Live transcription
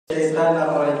الشيطان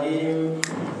الرجيم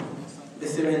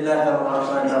بسم الله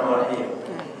الرحمن الرحيم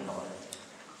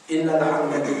إن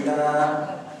الحمد لله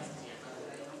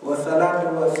والصلاة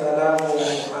والسلام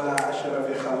على أشرف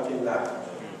خلق الله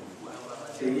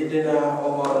سيدنا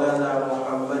ومولانا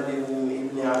محمد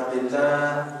بن عبد الله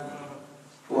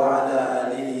وعلى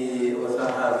آله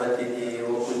وصحابته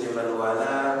وكل من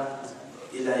والاه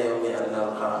إلى يوم أن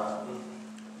نلقاه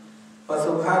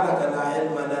فسبحانك لا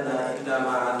علم لنا إلا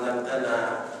ما علمتنا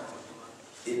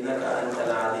إنك أنت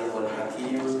العليم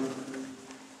الحكيم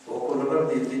وقل رب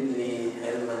زدني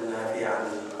علما نافعا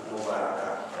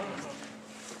مباركا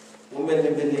ومن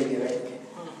بلغ رك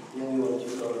ñu ngi woon ci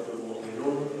suratul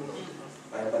Mouminoun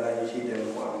waaye balaa ñu ciy dem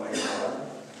mu am ay xalaat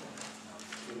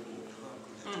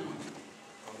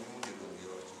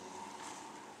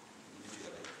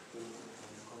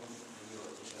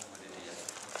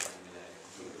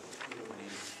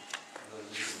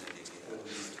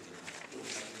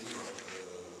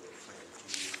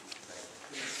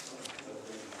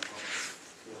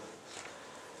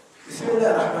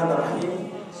bismillah rahmaan rahim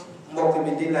mbokk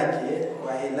mi di laajte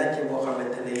waaye laajte boo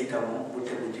xamante ne itam bu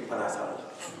tegu ci palaasam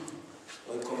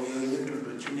mooy comme yooyu ñu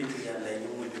tudd ci nit yàlla yi ñu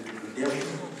mujj tudd dem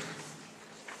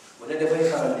mu ne dafay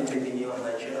faral di dégg ñuy wax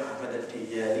naan Cheikh Ahmed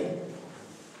Tidiane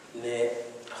ne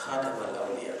xaatamal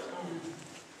awliya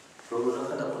loolu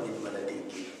naka la ko nit mën a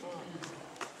déggee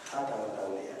xaatamal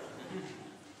awliya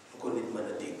lu ko nit mën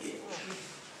a déggee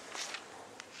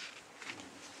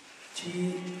ci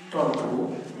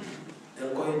tontu da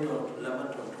nga koy tontu la ma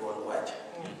tontu woon wàcc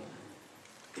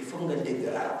il faut nga dégg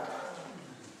arab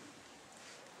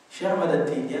Cheikh Ahmed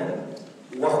Tidiane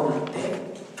waxul te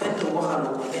kenn waxalu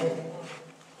ko ne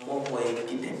moom mooy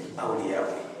ki teg awliya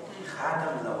bi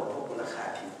xaatam la wa bopp la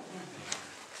xaatim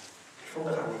il faut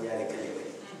nga xam ne ñaari kalima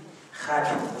yi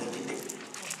xaatim mooy ki teg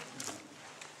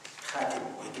xaatim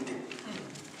mooy ki teg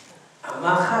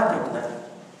amaa xaatim nag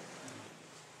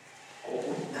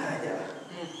kooku daraja la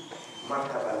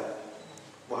martaba la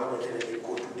boo xamante ne ni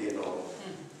koo tuddee noonu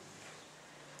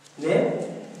mais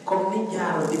comme ni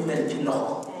jaaro di mel ci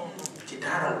loxo ci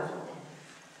taaral ko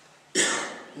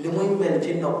ni muy mel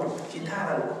ci nopp ci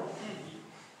taaral ko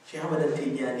Cheikh Ahmed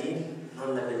Tidiane yi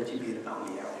noonu la mel ci biir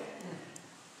awliya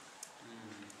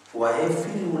waaye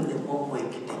firiwul ne moom mooy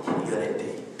ki teg ci yonente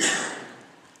yi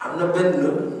am na benn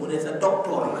mu ne sa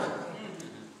docteur la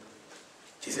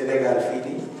ci Sénégal fii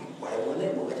nii waaye mu ne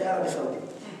mu nga ca Arabie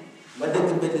Saoudite ma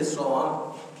dégg benn soo am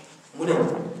mu ne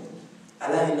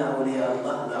alaa inna awliyaa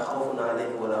Allah laa xawfun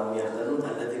alayhim wa laa hum yahzanuun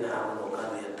alladiina aamanuu wa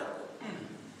kaanuu yattaquun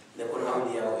ne kon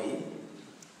awliyaa yi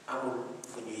amul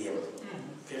fu ñu yem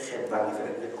fi xeet baa ngi fi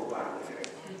rek nit ko baax ngi fi rek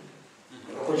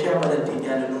ko Cheikh Ahmed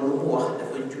Tidiane loolu mu wax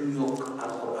dafa juyoog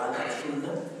alquran ak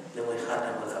sunna ne mooy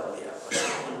xaatamal awliyaa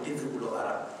kon dégguloo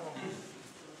arab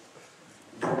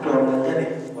docteur la nga ne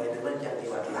waaye dama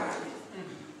jàngiwaat làkk bi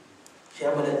Cheikh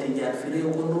Ahmed Tidiane fi réew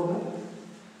ko noonu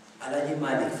Alaaji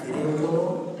Malick fi réew ko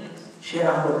noonu Cheikh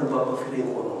Ahmadou Bamba fi réew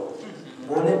ko noonu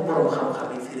mbooleem borom xam-xam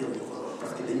yi fi réew ñu ko noonu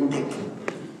parce que dañu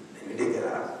dégg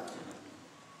arab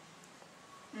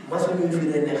masuñuy fi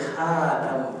ne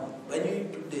xaatam ba ñuy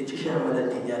tuddee ci Cheikh Ahmed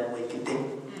Tidiane mooy ki teg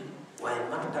waaye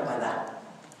martaba la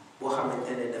boo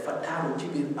xamante ne dafa taaru ci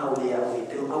biir awliya yi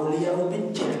te awliya bi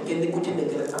ci kenn ku ci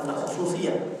nekk rek am na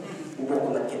xusuusiya bu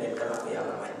bokk nag keneen kana ko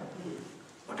yàlla may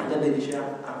moo tax nga dégg Cheikh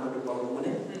Ahmadou Bamba mu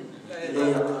ne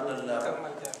ilay yaqaadallahu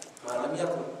maa lam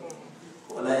yakun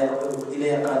wala yakun ilay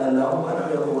yaqaadallahu maa lam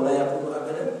yakun wala yakun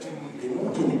abadan li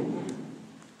mumkin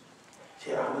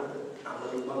Cheikh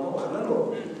Ahmadou Bamba wax na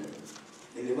loolu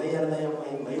léegi may yàlla yow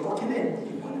may ko ci leen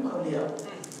ñu ko dem awliya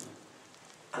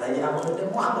Alaaji Amadou dem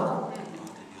wax na ko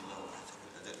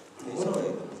mu ngi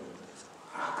noonu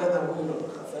hakada mu ngi noonu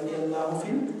xasani allahu fi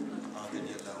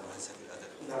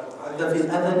hadda fi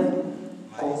adani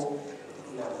ko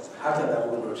hakada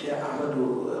mu ngi noonu Cheikh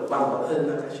Ahmadou Bamba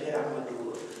naka Cheikh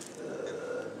Ahmadou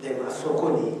Dema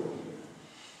Sokoni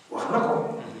wax na ko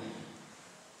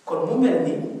kon mu mel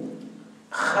ni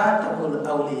xaatamul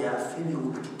awliya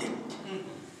firiwul ki teg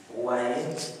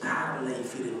waaye taar lay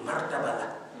firi martaba la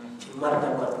ci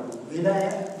martabatu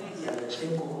wilaya yàlla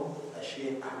dénk ko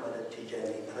Cheikh Ahmed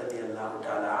Tidiane radiyallahu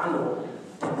taala anhu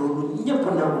te loolu ñëpp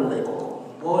nangul nañ ko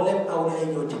mboolem awliya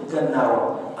ñëw ci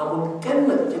gannaawam amul kenn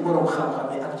ci borom xam-xam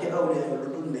yi ak ci awliya lu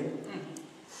dul ne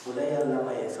bu la yàlla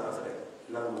mayee sens rek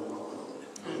nangu nga ko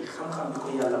noonu xam-xam bi ko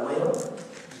yàlla mayoon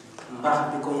mbaax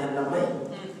bi ko yàlla may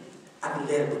ak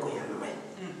leer bi ko yàlla may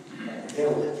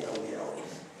leeru la ci awliya yi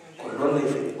kon loolu lay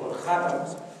firi kon xaatam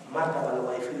martaba la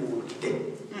waaye firiwul ki teg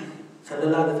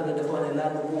sallallahu alayhi wa sallam dafa wax ne laa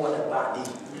nubuwwata ba'di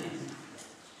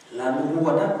laa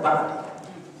nubuwwata ba'di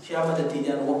Cheikh Ahmed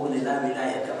Tidiane waxu ne laa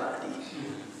wilaayata ba'di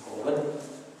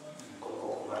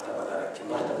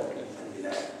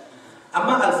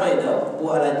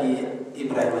Alaaji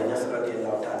Ibrahima Niass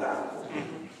radiyallahu taala anhu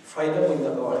fayda buñ la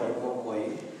ko waxee moom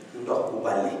mooy ndox bu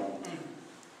bàlli.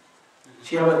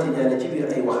 Cheikh Ahmad Tidiane ci biir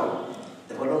ay waxam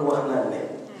dafa doon wax naan ne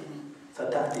sa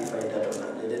taati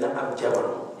faydatuna ne dina am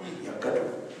jamono yàggatu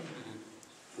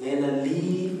nee na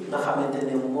lii nga xamante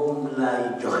ne moom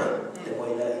laay joxe te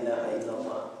mooy laa ilaha illa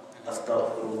allah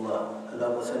astaghfirullah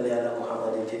allahumma salli ala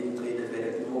muhammadin ci ni ñu koy defee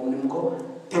rek moom ni mu ko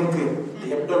tënkee te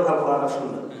yëpp doon alquran ak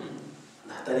sunna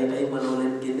ndax tariqa yi mënoo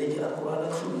leen génne ci alquran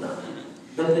ak sunna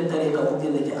benn tariqa bu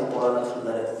génne ci alquran ak sunna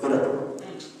rek wératul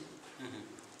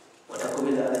moo tax ko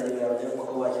bi la Alaaji Ibrahima ma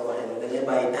ko waaj a waxee ne da ngay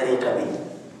bàyyi tariqa bi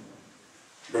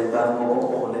benn baax moo ko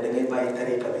waxoon ne da ngay bàyyi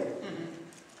tariqa bi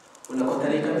mu ne ko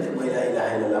tariqa bi de mooy laa ilaha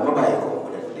illallah ma bàyyi ko mu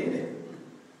ne ko déedéet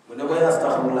mu ne mooy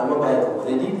astaghfirullah ma bàyyi ko mu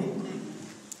ne déedéet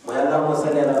mooy allahumma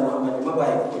salli ala muhammad ma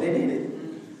bàyyi ko mu ne déedéet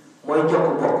mooy jokk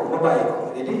bokk ma bàyyi ko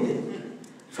mu ne déedéet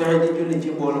fexe di julli ci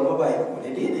mbooloo ma bàyyi ko mu ne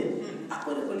déedéet ah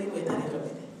mu ne ko lii mooy tariqa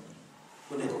bi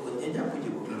mu ne ko kon ña jàpp ji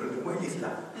boobu loolu mooy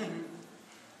l'islam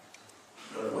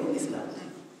loolu mooy l'islam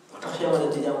moo tax Cheikh Ahmad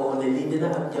Tidiane waxoon ne lii dina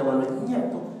am jamono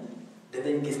ñëpp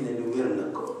danañ gis ne lu wér la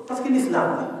ko parce que l'islam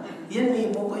la yéen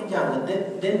ñii boo koy jàng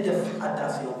den def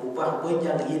attention bu baax booy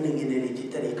jàng yéen a ngi ne li ci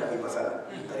tariqa bi masala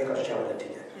tariqa Cheikh Ahmad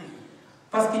Tidiane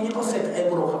parce que ñi ko seet ay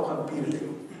borom xam-xam biir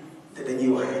lañu te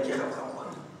dañuy waxee ci xam-xam ba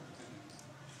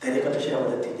tariqa Cheikh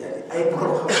Ahmad Tidiane ay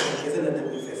borom xam-xam kese la def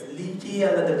ñu fees lii ci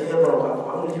yàlla def ci ay borom xam-xam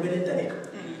amul ci beneen tariqa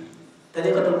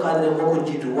tariqatul qaadir moo ko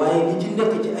jiitu waaye li ci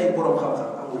nekk ci ay borom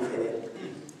xam-xam amul feneen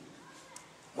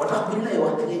moo tax buñ lay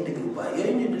wax da ngay déglu bu baax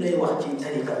yooyu ñu di lay wax ci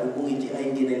tariqa bi mu ngi ci ay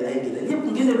ngëneel yépp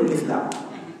ngëneelu lislaam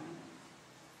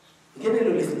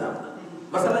ngëneelu lislaam la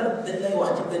masalan dañ lay wax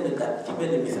ci benn gàtt ci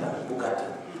benn misaal bu gàtt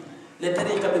ne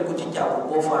tariqa bi ku ci jàpp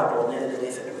boo faatoo nee da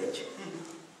ngay set wecc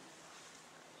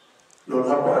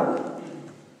loolu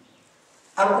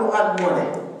alquran moo ne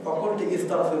fa qultu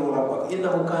istaghfiru rabbakum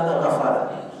innahu kaana ghaffaaran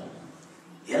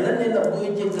yàlla nee na booy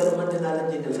jéggal man dinaa la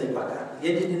jéggal say bakkaar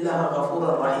yajidillaha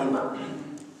ghafuran rahima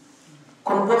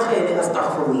kon boo xëyee ne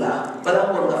astaghfirullah balaa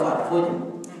ngoon nga faat foo jëm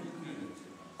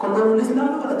kon loolu l'islam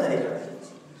la wala tariqa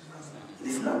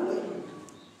l'islam la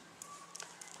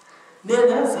nee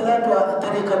na salaatu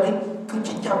tariqa bi ku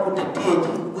ci jàpp te téye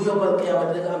ji bu yombal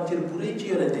qiyaama da nga am cër bu rëy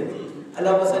ci yonente bi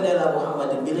allahumma salli ala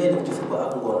muhammadin bi ngay def ci suba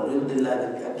ak ngoon loolu de laa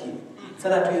dem bi ak kii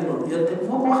salaatu yi noonu yonente bi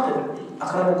moo ko wax tamit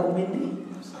akramakum minni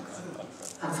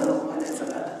aksarakum alayhi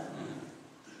salaata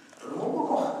loolu moom moo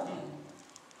ko wax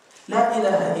laa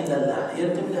ilaha illa allah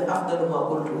yonente bi ne afdalu ma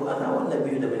qultu ana wa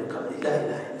nabiyuna min qabli laa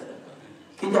ilaha illa allah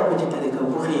ki jàpp ci tariqa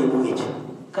bu xëyee mu ngi ci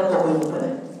kan moo koy muppale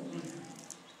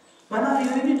maanaam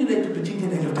yooyu ñu di lay tudd ci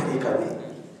ngëneelu tariqa bi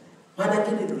maanaam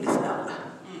ngëneelu lislaam la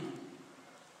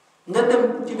nga dem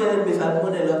ci beneen misaal mu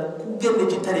ne la ku génn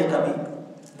ci tariqa bi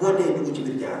boo dee dugg ci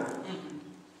biir jaar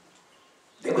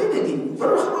da koy dégg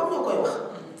borom xam-xam moo koy wax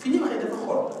fi ñu waxee dafa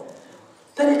xool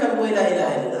tariqa bi mooy laa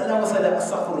ilaha illallah allahumma salli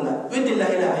astaghfirullah weddi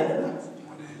laa ilaha illallah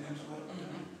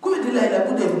ku weddi laa ilaha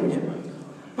bu dee fu mu jëm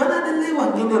maanaam dañ lay wax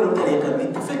ngëneelu tariqa bi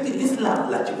te fekk l'islam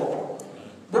la ci boppam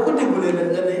boo ko déglulee nag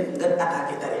nga ne nga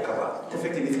attaqué tariqa ba te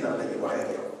fekk l'islam la ñuy waxee ak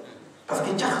yow parce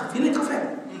que cax fii lañ ko fekk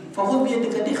fa xus bi yéen di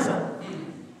ko dix sax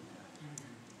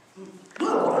du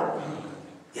alquran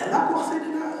yàlla ko wax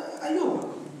Seydina Ayub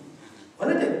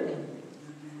wala dégg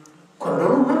kon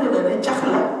loolu moo ne ne cax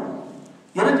la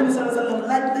yonent bi sallallahu alayhi wa sallam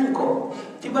laaj nañ ko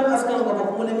ci ban askan nga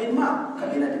bokk mu ne min maa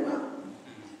kabilati maa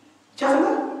cax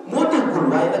la moo déggul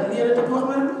waaye nag li yonent bi wax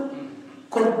ma ne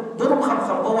kon borom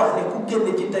xam-xam ba wax ne ku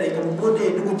génn ci tariqa bi boo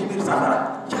dee dugg ci biir safara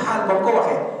ci xaal ba ko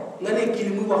waxee nga ne kii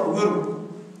li muy wax wéru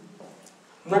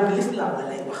moom l'islam la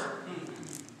lay wax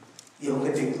yow nga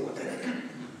dégg ko tariqa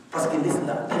parce que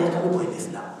l'islam tariqa bi mooy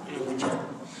l'islam lu mu jar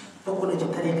bokk na ci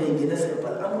tariqa yi gën a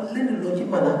simple amul lenn loo ci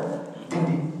mën a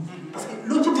dindi parce que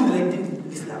loo ci dindi rek dindi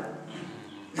l'islam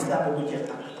bi mu jeex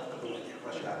tànk du ma jeex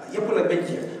macha allah yëpp nag bañ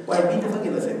jeex waaye bii dafa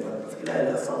gën a simple parce que laa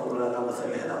ilaaha illallaah allahumma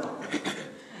salli ala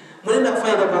mu ne nag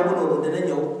fayda boobu noonu dana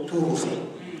ñëw tuuru si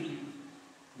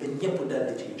ba ñëpp daal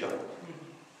di ciy jot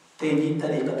tey jii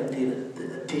tariqa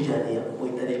tijaaniya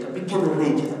mooy tariqa bi gën a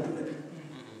rëy ci adduna bi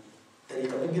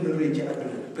tariqa bi gën a rëy ci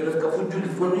adduna bi parce que fu julli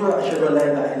fu ñu wax ashhadu an laa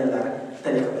ilaaha illallaah rek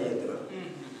tariqa ba yegg na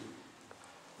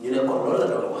ñu ne kon loolu la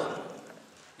doon wax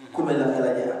ku mel ne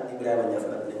Alaaji Ibrahima Niass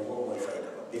nag ne moom mooy fayda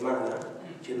ba bi maanaam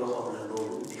ci loxoom la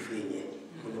loolu di feeñee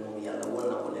mu ne moom yàlla war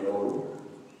na ko ne loolu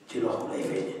ci loxoom lay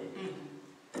feeñee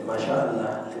te macha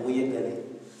allah li mu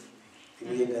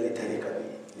yëggali tariqa bi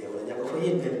néew na ña ko fa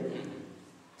yëggali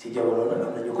ci jamono nag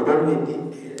am na ñu ko doon weddi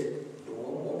du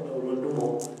moom loolu du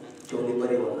moom coow li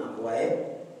bëri woon na waaye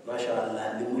macha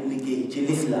allah li mu liggéey ci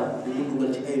l'islam li mu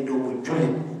dugal ci ay doomu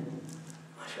jullit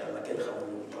macha allah kenn xamul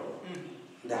nu mu toll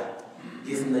ndax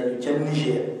nañu ca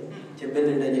Niger ca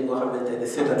benn ndaje boo xamante ne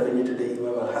seetal bi ñu tuddee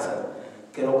Imam Al Hassan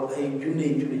keroog ay junne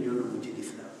ñoo dugg ci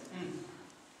lislaam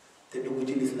te dugg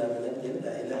ci lislaam bi nag ñen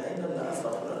laa ilaha illallah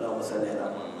astaghfirullah allahumma salli ala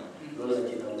Muhammad loolu la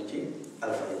ci nangu ci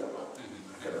alfayda ba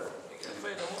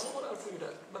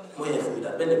mooy alfuyu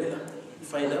daal benn bi la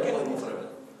fayda mooy mufrad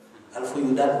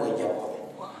alfuyu daal mooy jàppoo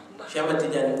Cheikh Ahmad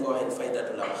Tidiane ko waxee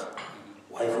faydatu la wax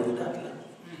waaye fuyu daal la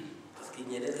parce que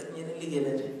ñeneen ak ñeneen liggéey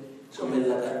nañ ci soo mel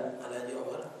naka Alaaji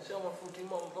Omar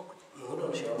mu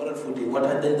doon Cheikh Omar al Fouti moo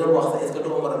tax dañ doon wax sax est-ce que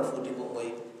doo Omar al Fouti moom mooy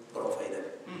borom fayda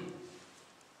bi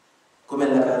ku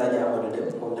mel naka Alaaji Amadou Dem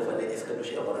moom dafa ne est-ce que du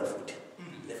Cheikh Omar al Fouti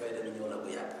ne fayda bi ñëw na bu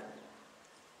yàgg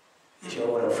Cheikh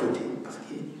Omar al Fouti parce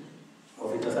que moo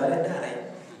fi tasaare daara yi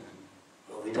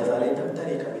moo fi tasaare itam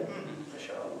tariqa bi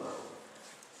macha allah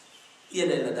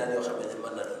yeneen la daal yoo xam ne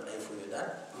mën na doon ay fuyu daal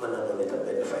mën na doon itam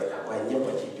benn fayda waaye ñëpp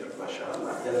a ciy jot macha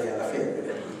allah yàlla yàlla fay ñu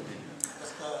dem.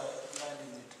 parce que laa di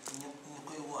nit ñu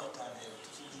koy waxtaanee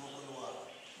toujours moo koy wax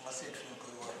ma seet fi ñu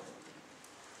koy wax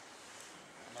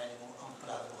laa di mu am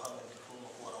place boo xam ne foofu ma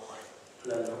ko war a waxee.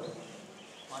 lan la.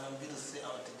 maanaam biir see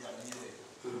awati jàmm yooyu.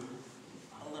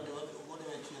 xam nga dafa boo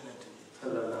demee ci yonent bi.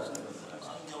 sallallahu alayhi wa sallam.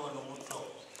 am jamono mu toog.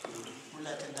 mu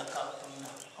laajte ndax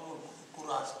amul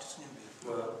courage ci suñu biir.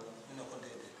 waaw. ñu ne ko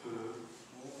déedéet.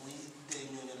 muy dee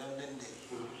ñooñu lan leen dee.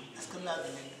 est-ce que laaj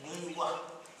bi ñooñu wax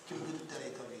ci mbiru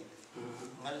tariqa bi.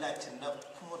 nga laajte ndax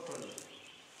fu ma toll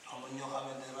amul ñoo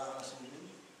xamante ne raxas na suñu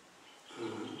biir.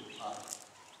 waaw.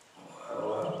 waaw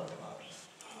waaw.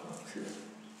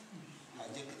 waaw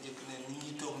jékki-jékki ne nit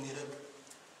ñi toog nii rek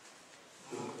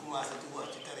commencé di wax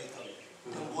ci tariqa bi.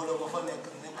 te mbooloo ba fa nekk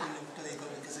nekkul ne tariqa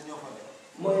bi kese ñoo fa nekk.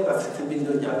 mooy raciste bi ñu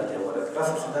doon jàngatee moo rek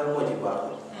raciste daal moo ci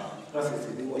baaxul.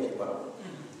 raciste bi moo ci baaxul.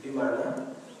 bi maanaam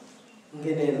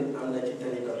ngeneen am na ci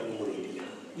tariqatu muridiyya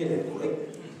ngeneen ku rëy.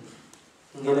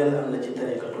 ngeneen am na ci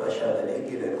tariqatu achadane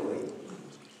ngeneen ku rëy.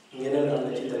 ngeneen am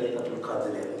na ci tariqatul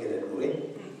qadiriya ngeneen ku rëy.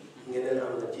 ngeneen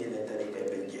am na ci yeneen tariqa yi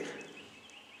benn jeex.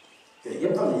 yooyu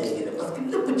yëpp am na ngeneen parce que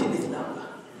lépp ci lislaam la.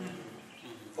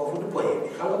 foofu du point bi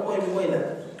xam nga point bi mooy lan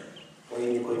mooy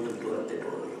ñu koy tuddoon te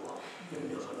doon yu ko ñoom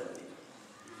ñoo xamante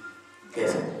ni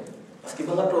keese parce que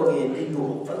ba nga toogee di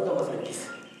yuuxu fan nga mas a gis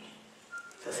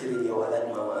sa sëriñ yow alaaj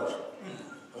maama Ansu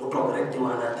mu toog rek di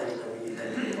waanaa tariqa bi ñuy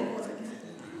tariqa bi ko mas a gis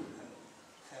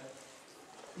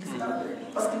l'islam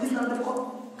parce que l'islam daf ko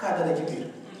cadré ci biir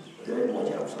yooyu moo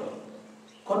ci am solo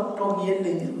kon toog yenn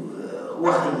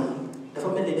wax yi dafa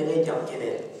mel ni da ngay jàpp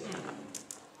keneen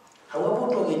xam nga boo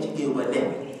toogee ci géew ba ne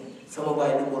sama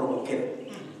baay du moromu kenn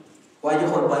waa ji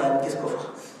xool baayam gis ko fa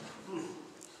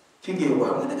ci géew ba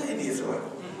xam nga da ngay diis waay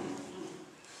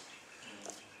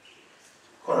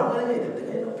kon xam nga da ngay def da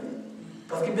ngay noppi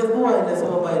parce que bés bu waaye ne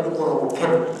sama baay du moromu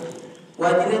kenn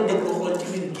waa ji leen dégg xool ci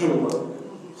biir géew ba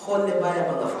xool ne baayam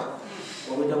a nga fa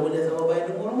moom itam mu ne sama baay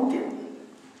du moromu kenn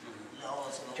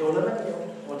coow la nag ñëw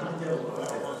moo tax ñëw ko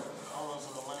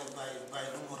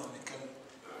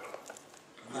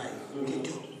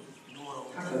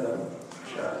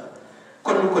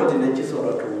kon ñu continuer ci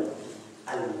soratu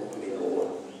al-Mouminoun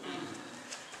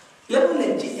lépp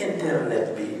leen ci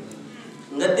internet bi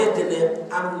nga dégg ne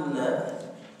am na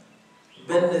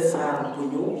benn saar bu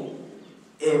ñu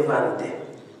inventé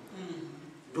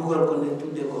dugal ko ne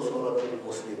tuddee ko soratul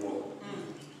Mouminoun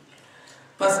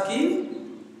parce que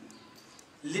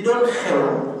li doon xew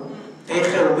tey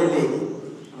xew ba léegi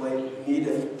mooy ñuy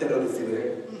def terrorisme bi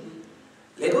rek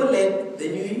léegoo-léeg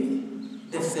dañuy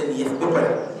def seen yëf ba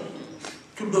pare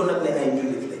tuddoo nag ne ay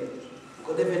jullit lañ bu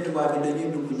ko defee tubaab bi dañuy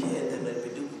dugg ci internet bi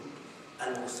dugg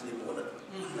al muslimuna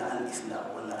wala al islam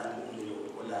wala al mu'minun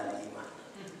wala al iman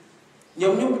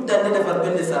ñoom ñu daan di defar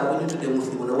benn saa bu ñu tuddee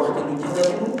muslimuna wax ci lu jëga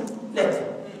ci lu nekk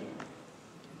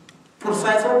pour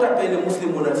saa soo tàppee ne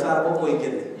muslimuna saa boobu mooy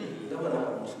génne nga mën a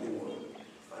xam muslimuna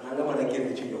maanaam nga mën a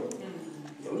génn ci ñoom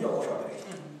ñoom ñoo ko fabriqué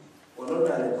wanoon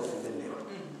naa leen ko fu benn yoon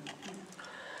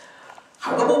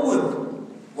xam nga boobu wër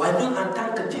waaye ñun en tant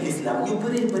que ci l'islam ñu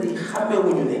bëri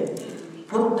xamewuñu ne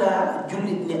pourtant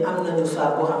jullit ni am nañu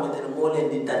saar boo xamante ne moo leen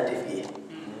di identifier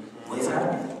mooy saar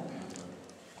bi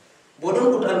boo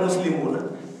doon ut al muslimuna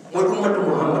mooy ummatu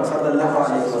muhammad sallallahu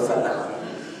alayhi wa sallam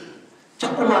ca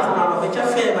commencement ba ca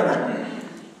feeba nag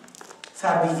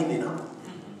saar bi indi na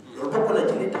loolu bokk na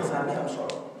ci li tax saar bi am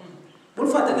solo bul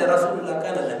fàtte ne rasulullah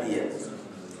kaana nabiyyan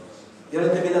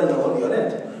yonente bi lan la woon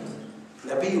yonente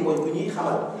nabi mooy ku ñuy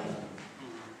xamal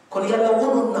kon yàlla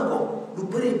wonoon na ko lu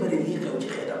bëree bëri lii xew ci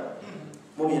xeetam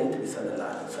moom yonent bi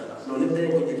sallallahu alayhi wa sallam loolu lépp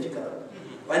danañ ko jël ci kanam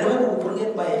waaye dama bëgg pour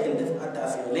ngeen bàyyi xel def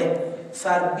attention ne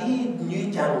saar bii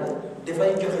ñuy jàng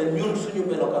dafay joxe ñun suñu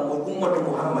melokaan mooy ummatu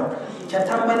muhammad ca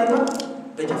tàmbali ba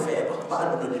ba ca feeba ba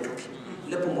àdduna di tukki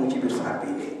lépp mu ngi ci biir saar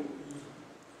bii nii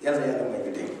yàlla yàlla may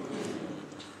ñu dégg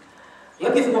nga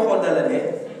gis waxoon na la ne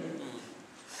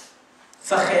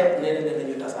sa xeet nee na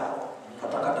danañu tasaaroo fa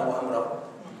takkataw am raw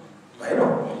waaye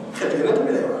non xeet yi nag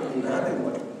bi lay wax naa dégg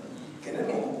ma keneen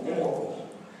moom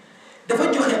dafa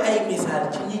joxe ay misaal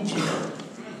ci ñi jiitu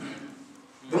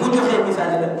bi mu joxee misaal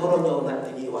yi nag door a ñëw nag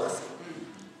dañuy wax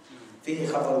si fii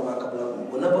xabaru maa qablahu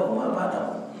wa naba'u maa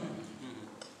ba'dahu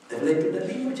daf lay tuddal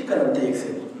lii ñu ci kanam te yegg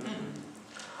seen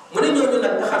mu ne ñooñu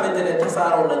nag nga xamante ne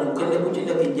tasaaroo nañu kenn ku ci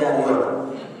nekk jaar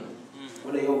yoon mu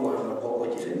ne yow Muhammad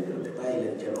bokkoo ci seen biir te bàyyi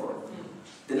leen ca loolu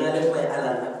dinaa leen may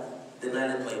alal nag dinaa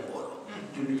leen may mbooloo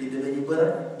jullit yi dinañu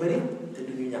bëri te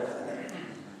duñu ñàkk alal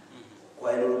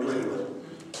waaye loolu du xiiwal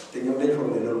te ñoom dañ foog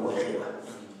ne loolu mooy xiiwal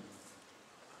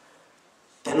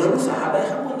te loolu saxaaba yi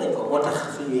xamoon nañ ko moo tax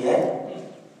suñu yaay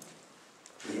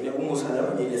ñu ne Ummu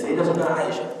Salama ñu ne Sayyidatuna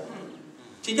Aïcha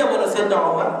ci jamono Seydina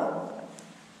Omar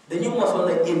dañu mosoon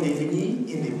a indi li ñuy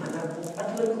indi maanaam bu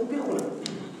àdduna bi ubbeeku la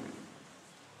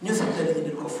ñu seddale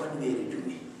indil ko fanweeri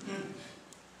junni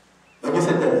ba ñu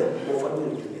seddale moom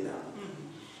fanweeri junni la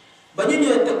ba ñu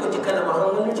ñëwee teg ko ci kanam xam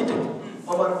nga lu ci teg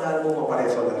Omar daal moom moo paree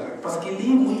sonal rek parce que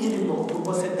lii muy indi moom pour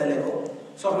ba seddale ko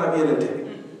soxnaam yonente bi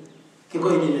ki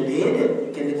koy ñu ne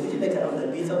déedéet kenn ku ci nekk am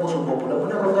na bii sa bosu bopp la mu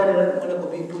ne ko gane la mu ne ko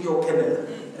bii pour yow kenn la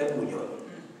rek mu jooy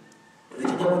lu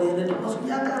ci jamono yeneen mosu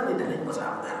yaakaar ni danañ mos a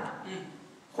am dara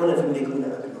xoolal fi mu nekk mu ne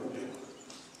ak dina ubbeeku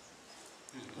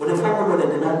mu ne foo ko doone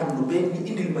danaa dund ba ñu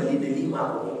indil ma lii ne lii maa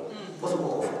ko moom mosu ko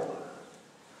ko foog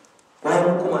waaye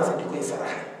mu commencé di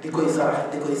koy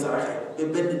saraxe ba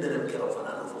benn dërëm keroog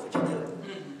fanaan foofu ci kër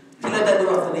fi la daal di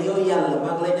wax ne yow yàlla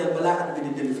maa ngi lay ñaan balaa at bi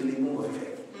di dem fi lii mu ma fi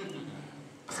fekk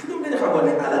parce que ñoom dañu xamoon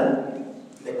ne alal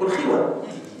nekkul xiiwal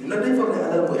ñu la dañ foog ne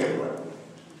alal mooy xiiwal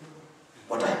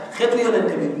moo tax xeetu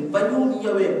yonente bi ba ñu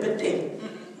ñëwee ba tey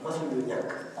masuñu ñàkk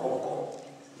koom-koom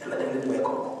yàlla def leen may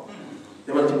koom-koom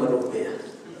demal ci banu Umayya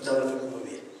dawlatu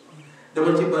Umayya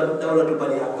demal ci dawlatu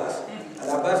Bani Abbas al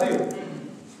Abbas yu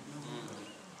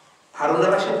Haruna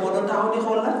Rashid moo doon taxaw di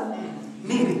xool la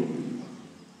niir yi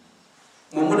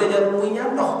moom mu ne jarul muy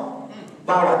ñaan ndox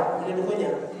baawaat mu ne du ko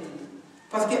ñaan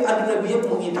parce que adduna bi yëpp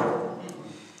mu ngi taw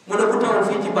mu ne bu tawul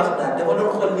fii ci Bagdad dafa doon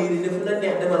xool niir yi ne fu la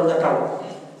neex demal nga taw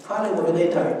faale ko bi ngay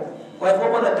tawee waaye foo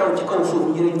mën a taw ci kaw suuf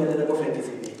njëriñ ma ne dama fekk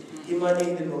si nii imaa ñu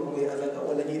indil ma ko muy azaka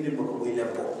wala ñu indil ma ko muy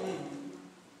lempo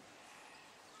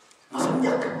masul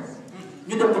ñàkk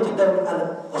ñu dem ba ci daru al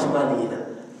Osmani yi nag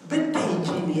ba tey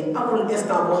jii nii amul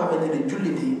instant boo xamante ne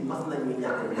jullit yi mas nañu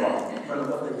ñàkk ndox wala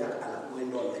mas nañu ñàkk alal mooy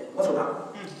ndool lañ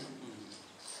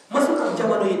masul am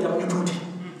jamono yi tam ñu tuuti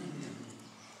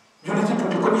jullit yi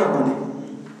tuuti comme yàggudi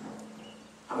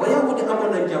xam nga yàggudi amoon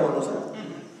nañ jamono sax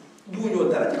duguñoo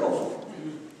dara ci kaw suuf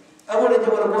amoon na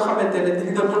jamono boo xamante ne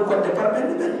dañu doon compter par benn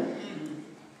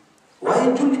waaye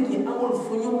jullit ñi amul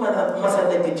fu ñu mën a mas a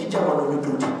nekk ci jamono ñu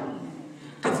tuuti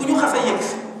te fu ñu xas a yegg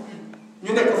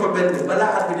ñu nekk fa benn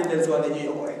balaa at bi di dellu si waat dañuy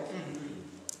yokk rek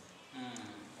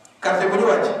quartier bu ñu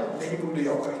wàcc dañuy bëgg di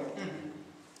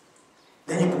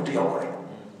yokk rek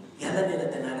yàlla nee na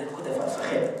danaa leen ko defar sa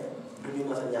xel du ñu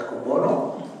mas a ñàkk mbooloo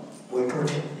mooy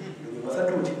tuuti du ñu mas a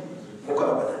tuuti mu ko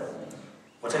abadan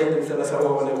moo tax yéen a sa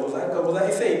waxoon ne Moussa ka Moussa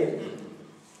essaye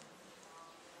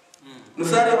nu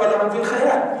saaree wala am fil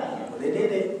xayraat mu ne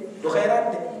déedéet du xayraat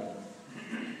de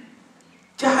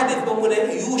ca xadis ba mu ne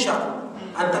yuushak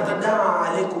an tatadaa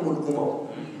aleykumul umam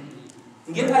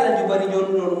ngir alal yu bari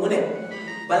ñoonu noonu mu ne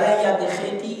balaa yàgg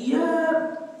xeet yi yëpp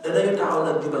danañu taxaw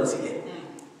nag jubal si leen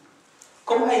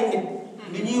comme ay nit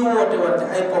ni ñuy woote wante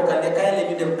ay ponkal ne kaay la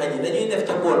ñu dem añi dañuy def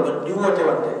ca bool ba di woote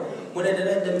wante mu ne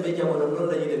danañ dem ba jamono loolu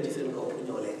la ñuy def ci seen kaw pour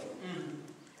ñëw lekk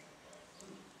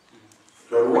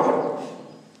loolu moo am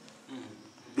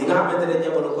bi nga xamante ne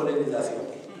jamono colonisation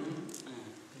bi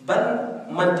ban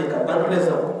mantika ban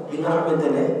raison bi nga xamante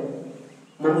ne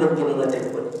moom lañ gënoon a teg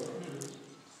bët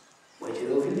mooy ci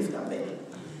réew fi l'islam nekk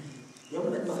ñoom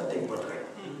lañ mas a teg bët rek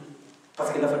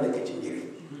parce que la fa nekk ci njëriñ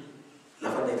la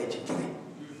fa nekk ci njëriñ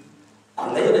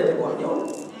kon la yonente bi wax ñëw la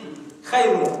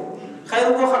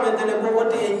xayru boo xamante ne boo ko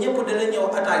téyee ñëpp dana ñëw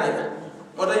attaqué la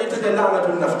moo tax ñu tuddee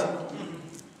laanatul nafti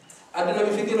adduna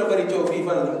bi fi gën a bëri coow fii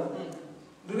fan la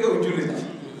du réew jullit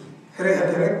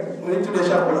rek mu ne tuddee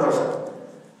charqul awsat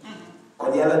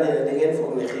kon yàlla nee na da ngeen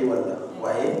foog ne xiiwal la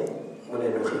waaye mu ne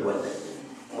du xiiwal de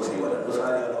musiba la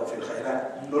nusaari'u fil xayraat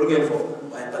loolu ngeen foog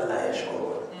waaye bal laa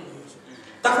yash'uruun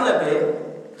tax na ba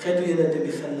xeetu yonente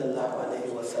bi sallallahu alayhi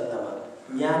wa sallam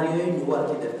ñaar yooyu ñu war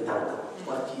ci def ndànk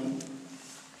war ci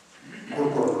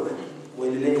góorgóorlu la mooy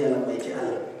li leen yàlla may ci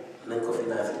àll nañ ko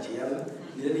financé ci yàlla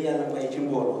li leen yàlla may ci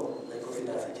mbooloo nañ ko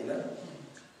financé ci la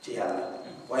ci yàlla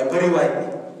waaye bëriwaay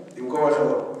bi mu ko waxee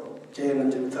woon ci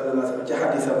Yonent bi sallallahu alayhi wa sallam ci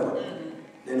xadisam ba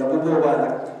nee na bu boobaa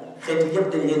nag xeeti yëpp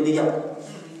dañ leen di yàpp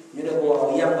ñu ne ko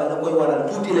waaw yàppa la koy waral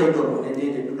tuuti lay doon mu ne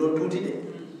déedéet du doon tuuti de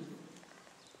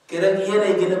keroog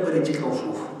yéenay gën a bëri ci kaw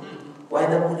suuf waaye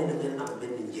nag mu ne da ngeen am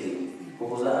benn njëriñ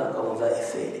boobu saa am kaw saa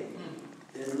essayé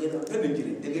de da ngeen am benn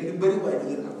njëriñ da ngeen di bëri waaye da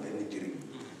ngeen am benn njëriñ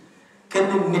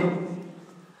kenn nit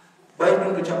bay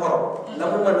dund ca Europe la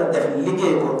mu mën a def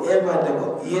liggéey ko inventé ko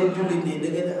yéen jullit nii da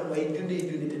ngeen a am ay junni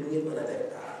te du ngeen mën a def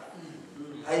dara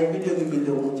ay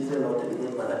million mu ci seen te du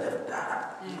ngeen mën a def dara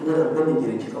du ngeen am benn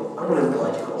njëriñ ci kaw amu leen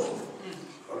droit ci kaw suuf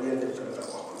loolu yéen def sama wax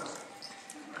la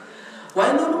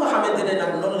waaye noonu nga xamante ne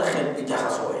nag noonu la xeet bi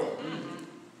jaxasooyee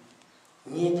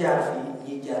ñii jaar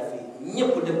fii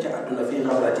ñëpp dem ci àdduna fii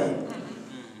xamlati yi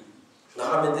nga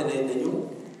xamante ne dañu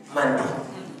màndi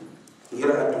ngir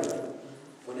àdduna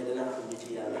mu ne dana am ñu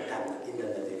ci yàlla tànn indal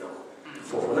na dina ko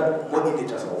foofu nag moo indi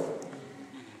tasawuf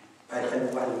bàyyi xel bu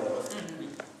baax li may wax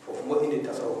foofu moo indi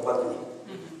tasawuf mag ñi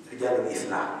rijaalul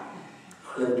islam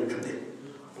loolu lañ di tuddee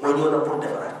moo ñëw na pour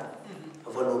defaraat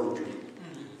valeur julli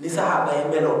ni saxaaba yi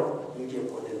meloon ñu jéem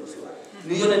koo dellu si waat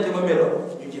ni yonente ma meloon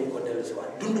ñu jéem koo dellu si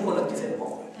waat dund ko nag ci seen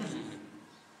bopp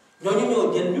ñooñu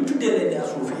ñoo jël ñu tuddee leen ne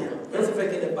asuufiya même su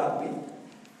fekkee ne baat bi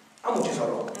amu ci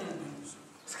solo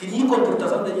parce que ñii contre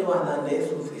tasawuf dañuy wax naan ne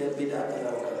suufiya bidaa kaza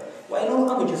wa kaza waaye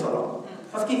loolu amu ci solo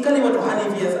parce que kalimatu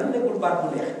hanifiya sax nekkul baat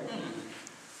bu neex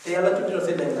te yàlla tudd na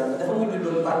seen exemple dafa mujj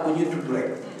doon baat bu ñuy tudd rek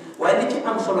waaye li ci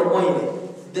am solo mooy ne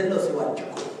delloo si waat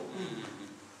jikko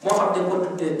moo xam dañ ko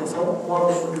tuddee tasawuf moo xam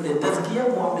dañ ko tuddee taskiya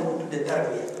moo xam dañ ko tuddee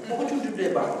tarbiya moo ko ci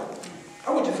tuddee baax na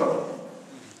amu ci solo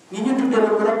ni ñu tuddee la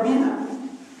rab bii la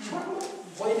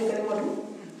mooy ni kalimatu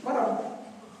maram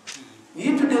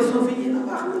ñi tuddee suufi yi na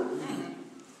baax na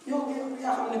yow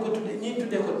yaa xam ne ko tuddee ñi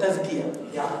tuddee ko taskiya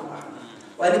yaa xam baax na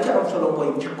waaye li ci am solo mooy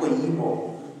jikko yi moom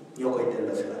ñoo koy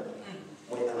delloo si la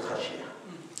mooy alxasiya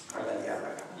ragal yàlla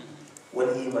ga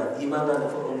wala iman nga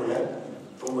dafa ëmb la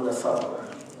ëmb na sabr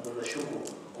ëmb na shukur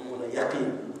ëmb na yaqin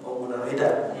ëmb na rida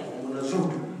ëmb na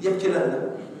zuhd yëpp ci lan la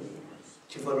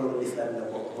ci valeur l'islam la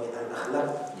bokk mooy al axlaq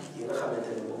yi nga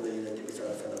xamante ne moom la Yonent bi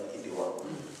sallallahu alayhi wa sallam indi woon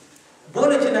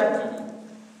boole ci nag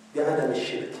bi adami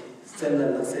shirk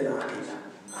sellal nag seen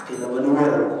aqida ba nu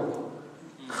wéral ko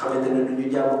nga xamante ne du ñu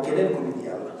jaamu keneen ku dul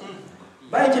yàlla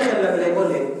bàyyi ci xel nag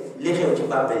léeg-léeg li xew ci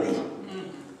bàmmeel yi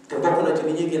te bokk na ci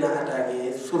li ñuy gën a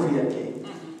attaqué suufiyanke yi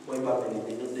mooy bàmmeel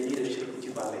yi ñun dañuy def shirk ci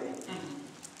bàmmeel yi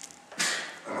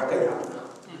ah kay am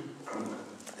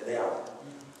na day am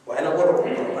waaye nag waroo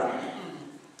ko baax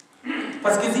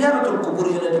parce que ziyaaratul kubur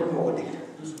Yonent bi moo ko digle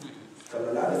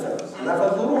sallallahu alayhi wa sallam la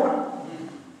fazuruha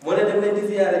moo ne dem leen di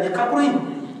ziyaara ji xabru yi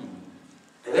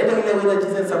da ngay def léegi nag ci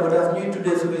seen sabotage ñuy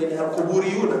tuddee su fekkee ak kubur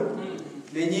yu na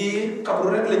mais ñii xabru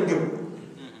rek lañ gëm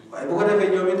waaye bu ko defee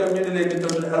ñoom itam ñu ne leen di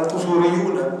tontu al kusuuri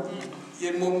yu na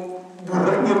yéen moom buur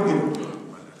rek ngeen gëm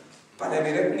pale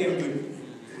bi rek ngeen gëm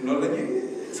loolu la ñuy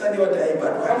sànniwante ay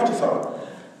baat waaye amu ci solo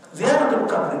ziyaaratul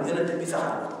qabr Yonent bi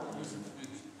saxaar na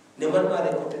ne man maa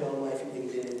leen ko teewoon waaye fi mu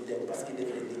nekk leen di dem parce que daf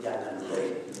leen di jàngal lu doy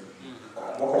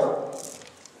waaw moo ko wax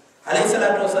alayhi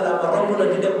salaatu wasalaam romb na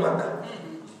ñu dem Makka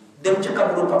dem ci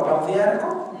kabru papaam ziyaare ko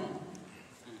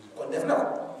kon def na ko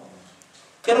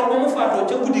keroog ba mu faatoo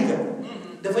ca guddi ga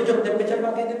dafa jóg dem ba ca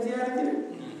Makka dem ziyaare ji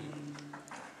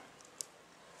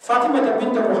Fatimata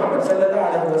bint Muhammad sallallahu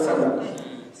alayhi wa sallam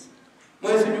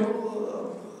mooy suñu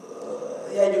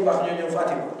yaay ju baax ñoo ñëw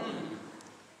Fatima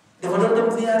dafa doon dem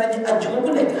ziyaare ji àjjuma bu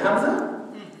nekk Hamza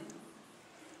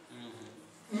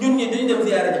ñun ñi dañu dem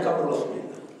ziyaare ji kabru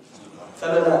Rasulillah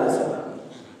sallallahu alayhi wa sallam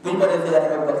buñ ko def ziyaare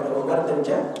ak Bakr ba war dem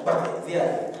ca Bakr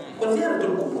ziyaare kon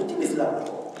ziyaaratul kubur ci lislaam la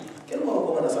ko kenn waru ko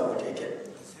mën a sàmm ci kenn.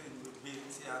 bi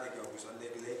ziyaare yow bi sax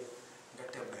léegi-léeg nga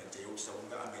tembeel ca yow sax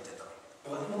nga amee ca dara.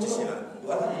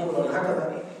 voilà moom loolu xàq la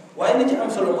waaye li ci am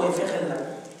solo mooy fexeel nag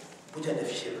bu ca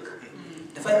def shirk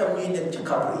dafay am ñuy dem ci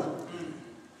kabru yi.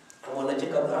 amoon na ci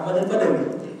kabru Ahmad al-Badawi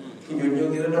ñooñu ñoo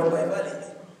ngi doon bay bale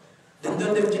dañ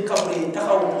doon dem ci kabru yi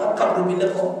taxaw ak kabru bi ne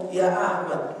ko yaa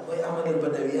Ahmad mooy Ahmad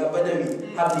al-Badawi yaa Badawi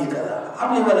am lii kaza am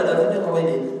lii wala dara ne ko may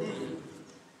dégg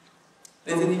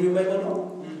sëriñ bi may ma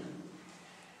doon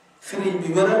sëriñ bi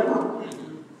wéral ma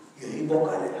yooyu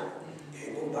bokkaale la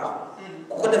yooyu bu baax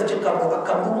ku ko def ci kabru ak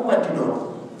kabru bu màtti doon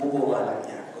bu boobaa nag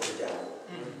yaa ko jàmm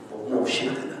boobu moom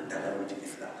shirk la dara ci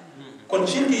islam kon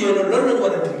shirk yooyu loolu lañu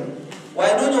war a dindi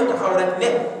waaye doo ñëw taxaw rek ne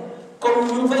comme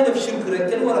ñu fay def shirk rek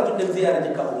kenn waratul dem ziyaara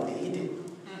ji kabru di ite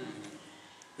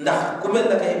ndax ku mel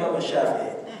na ka Imam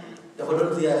Shafii dafa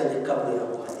doon ziyaara ji kabru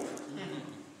Abu Hanifa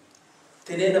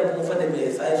te nee na bu mu fa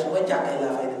demee saa yi su ma jàkkee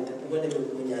laa fay dem te bu ma demee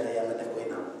bu mu ñaanee yàlla daf koy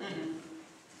naan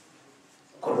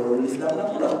kon loolu lislaam la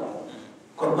mu doon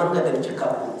kon mën nga dem ci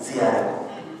kabru ziyaare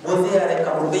ko boo ziyaaree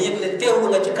kabru nga yëg ne teewlu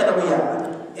nga ci kanamu yàlla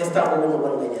instant boobu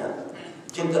mën nga ñaan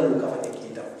jéggalul ka fa nekk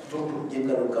itam surtout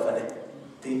jéggalul ka fa nekk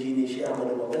tey jii nii Cheikh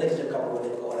Amadou Ba nekk ca kabru ba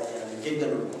dañ ko war a ñaan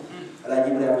jéggalul ko Alaaji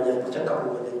Ibrahima ñaan ko ca kabru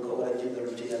ba dañ ko war a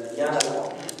jéggalul ci yàlla ñaanal ko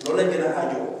loolu lañ gën a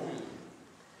aajoo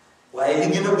waaye li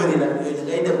gën a bëri nag yooyu da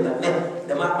ngay dem nag ne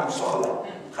damaa am soxla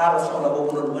xaaral soxla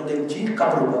boobu noonu ma dem ci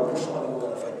kabru ba pour soxla bu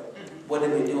mën a faj boo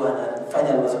demee di wax naan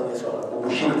fajal ma samay soxla boobu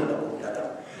shirk la boobu dara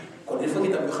kon il faut que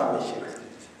itam ñu xamee shirk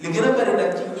li gën a bëri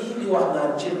nag ci ñii di wax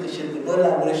naan shirk loolu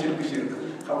laa mën a shirk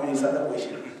xamuñu sax nag mooy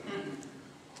shirk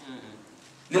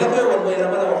li la koy woon mooy la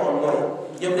ma la waxoon mooy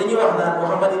ñoom dañuy wax naan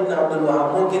Muhammad ibn Abdul Wahab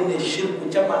moo génnee shirk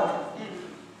ca Makka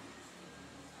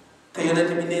te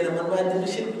yonent bi nee na man maa dindi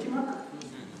shirk ci Makka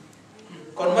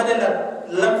kon ma ne la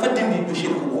lam fa dindi du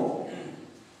shirk boobu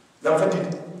lam fa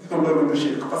dindi loolu du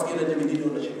shirk parce que yonent bi di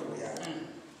doon na shirk bu yàgg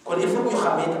kon il faut ñu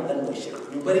xamee itam lan mooy shirk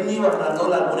ñu bëri ñuy wax naan loolu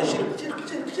laa mën a shirk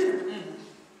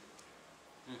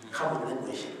xamuñ lan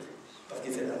mooy shirk parce que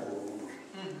c'est la boobu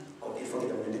kon il faut que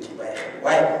ñu ci bàyyi xel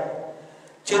waaye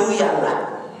cëru yàlla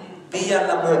bi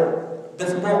yàlla moom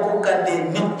bés boo ko gàddee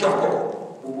nit jox ko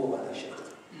bu boobaa nag shirk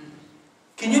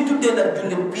ki ñu tuddee nag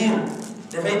jullit biir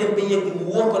dafay dem ba yegg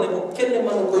mu wóor ko ne ko kenn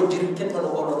mënu koo jëriñ kenn mënu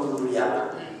koo doon lu dul yàlla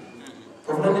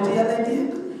foofu la nit yàlla di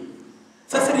yegg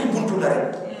sa sëriñ buntu la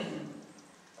rek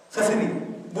sa sëriñ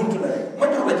buntu la rek ma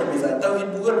jox la ci misaal taw it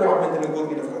bu gën boo xamante ne góor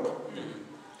gi daf ko wax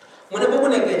mu ne ba mu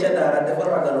nekkee ca daara dafa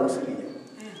ragaloon sëriñam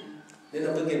dina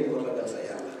bëggee bu ko ragal sa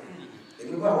yàlla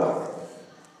dégg nga wax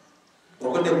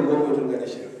boo ko déglu boo moytul nga ne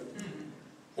shirk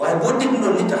waaye boo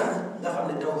dégloo li tax nga xam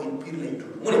ne taw it biir lay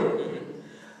tudd mu ne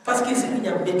parce que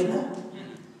sëriñam nit la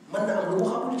mën na am lu mu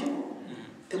xamul ci moom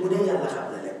te bu dee yàlla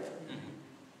xam na lépp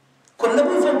kon la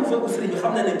muy fekk sëriñ bi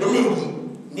xam na ne ba léegi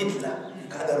nit la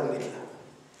kaadaru nit la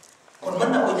kon mën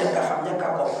naa ko ñàkk a xam ñàkk a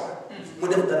ko mu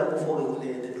def dara bu foogee ko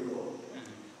nee te du loolu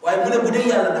waaye mu ne bu dee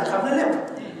yàlla nag xam na lépp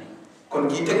kon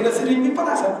kii teg na sëriñ bi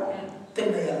palaasam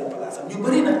teg na yàlla palaasam ñu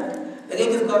bëri nag da ngay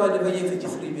gis ko xam ne dafa yëg ci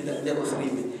sëriñ bi nag ne ko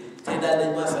sëriñ bi te daal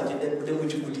dañ maa sàcc dem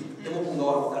ci guddi dama bëgg nga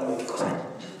wax ko kan mooy ki ko sàcc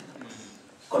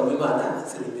kon bi maanaam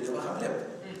sëriñ bi dafa xam lépp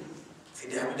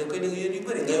Sidy bi da koy dégg yéen yu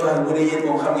bëri ngay wax mu ne yéen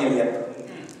moom xam ngeen lépp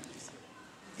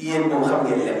yéen moom xam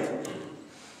ngeen lépp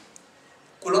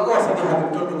ku la ko wax Sidy xam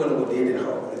tontu nga la ko déedéet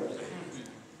xaw ma lépp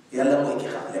yàlla mooy ki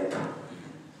xam lépp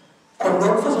kon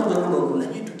loolu façon boobu loolu la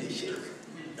ñuy tuddee shirk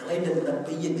da ngay dem nag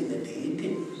ba yëg na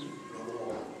déedéet loolu moom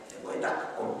da koy dàq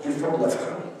kon il faut nga sax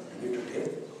ñuy tuddee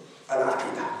al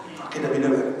aqida aqida bi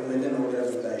demee la leen mooy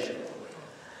rabillahi shirk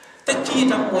teg ci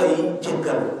itam mooy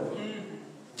jéggal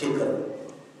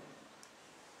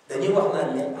dañuy wax naan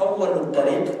ne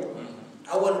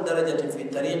awalu darajatin fi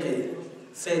tariqi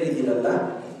sayri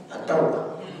ilallah ak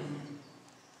tawba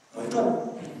mooy tuub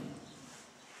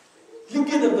li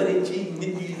gën a bëri ci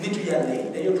nitu yàlla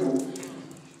yi dañu tuub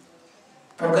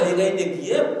parce que li ngay dégg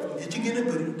yépp li ci gën a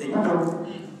bëri dañu tuub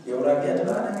yow laa gerte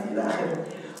laa nekk ila axira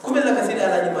ku mel la ka Seydi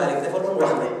Alaaji Maalik dafa doon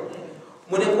wax ne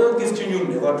mu ne koo gis ci ñun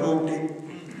dafa tuub de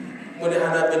mu ne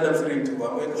xanaa benn Sëriñ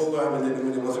Tuubaa mooy koo nga xamante ne mu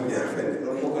ne mosul jaar fenn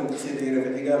loolu moo ko seede yu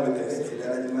rafet yi nga xamante ne Seydi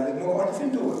Alaaji Maalik moo ko wax ci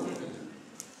Sëriñ Tuubaa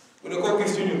mu ne koo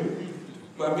gis ci ñun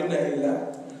maa bind naa illa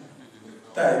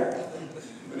taay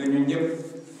mu ne ñun ñëpp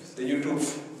dañu tuub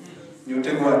ñu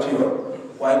teguwaat ci yoon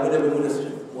waaye mu demee mu des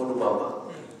Moodu Bamba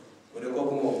mu ne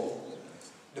kooku moom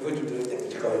dafa judd rek dem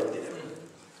ci kaw yoon di dem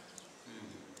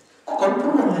kon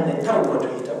pour man la ne taw batu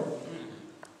itam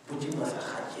bu ci mas a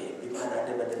xàccee bi maanaam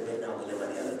dama dem benn naa ko demal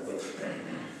yàlla du bëri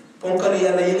ponkal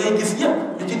yàlla yi ngay gis ñëpp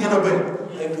lu ci gën a bëri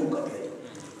ay tuubkat lañ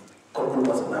kon bul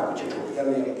mas naa ko ci tuub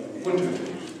yàlla yi buntu bi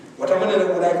moo tax mu ne nag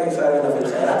bu daay koy saare na fil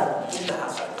xayraat ñu taxaw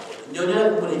saare ñooñu nag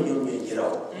mu ne ñoom ñooy ñi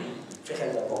raw fexeel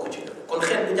nga bokk ci loolu kon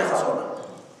xeet bi jaxasoo na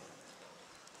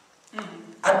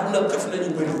adduna këf nañu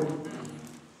bëri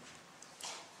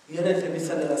yonente bi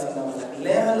sallallahu alayhi wa sallam nag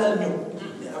leeralal ñu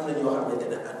ne am na ñoo xamante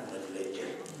ne adduna du lay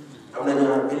jël am na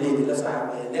ñoo xam ba léegi la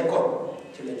saxaaba yi nekkoon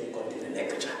ci la ñuy continuer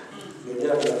nekk ca loolu ñu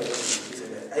la gis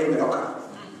ay melokaan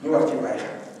ñu war ci bàyyi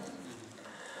xel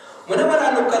mu ne wala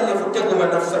nukallifu teguma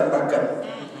nafsan bakkan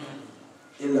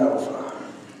illa wusaha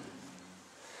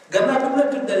gannaaw bi mu la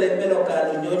tuddalee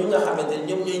melokaanu ñooñu nga xamante ne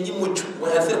ñoom ñooy ñi mucc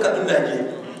mooy alfirqatu naajiya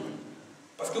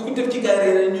parce que ku def ci gaar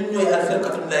yi ñun ñooy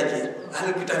alfirqatu naajiya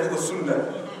ahlul kitaabi wa sunna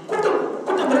ku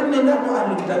tëb rek ne ndax moo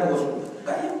ahlul kitaabi wa sunna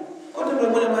gaa yi ku tëb rek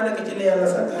mu ne maa nekk ci li yàlla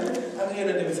santaane ak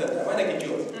yonent bi santaane maa nekk ci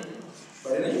yoon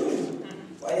bari na yooyu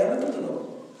waaye yàlla tudd na ko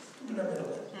tudd na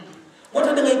melokaan moo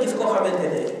tax da ngay gis koo xamante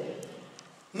ne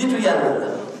nitu yàlla la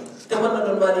te mën na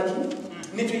doon maaliki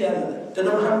nitu yàlla la te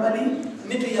doon xambali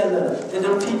nitu yàlla la te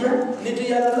doon tijaan nitu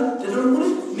yàlla la te doon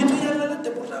murid nitu yàlla la te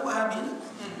pourtant wahabi la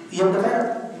yëpp dafay am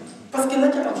parce que la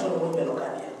ca am solo mooy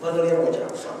melokaan yi valeur ya moo ci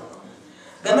am solo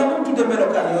gannaaw bu mu tuddee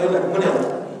melokaan yooyu nag mu ne la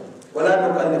wala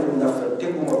nukallifu nafsan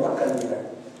teguma bakkan bi nag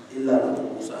illa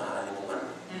wusaha li mu man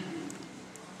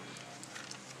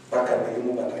bakkan bi li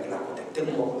mu man rek laa ko teg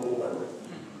teguma ko li mu man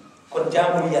kon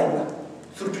jaamul yàlla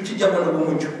surtout ci jamono bu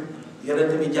mujj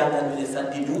yonent bi jàngal ñu ne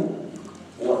saddidu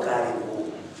wa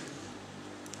kaaribu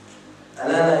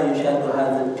ala la yushadu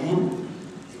hada din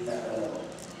illa ala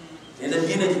nee na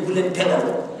diina ji bu leen tegal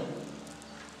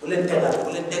bu leen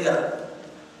déggal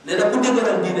nee na bu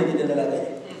déggalal diina ji dina la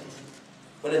gañe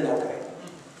bu leen nàkk rek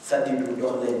saddidu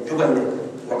dox leen jubal leen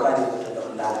wa kaaribu te dox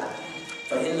ndaaka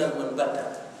fa inna man batta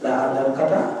la adal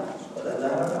kata wala la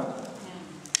raka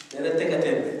nee na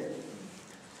tegateen bi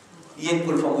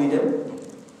yëggul fa muy dem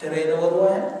te rey na war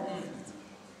waaye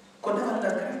kon defal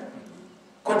ndànk rek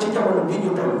kon ci jamono bi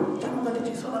ñu toll jamono di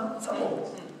ci sonal sa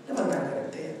bopp defal ndànk rek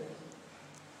te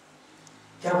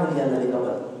jaamul yàlla li nga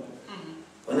mën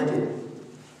wala déet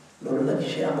loolu nag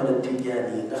Cheikh Ahmad Tidiane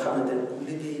yi nga xamante ne ku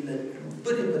liggéey la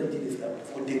lu bëri ci lislaam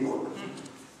dafa ko déggoon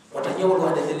moo tax ñëwul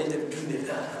wax dañu leen def junni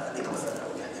li ko salaam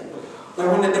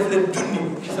boobu ne def leen junni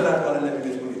ci salaatu ala nabi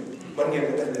bés bu ne war ngeen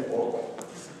ko def leen boobu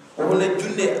boobu ne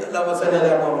junne allahumma salli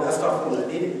ala Muhammad astaghfirullah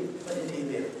déedéet ba ne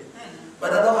téeméer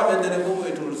maanaam loo xamante ne boo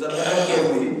moytuwul sax nga am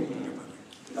keebu yi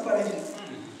nga pare ci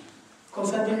comme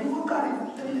ça ñu ko kaari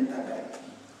def leen tàggaay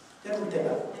jarul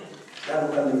tegal laa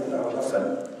nukallifu nafsan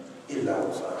illa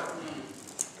wusaha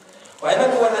waaye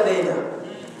nag wala day na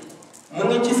mu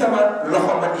ngi ci sama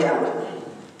loxo man yàlla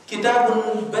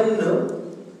kitaabun benn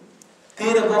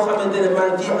téere boo xamante ne maa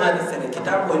ngi ciy enregistré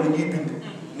kitaab mooy lu ñuy bind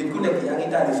nit ku nekk yaa ngi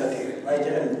taali sa téere waaye ci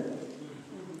xel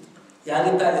yaa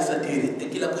ngi taali sa téere te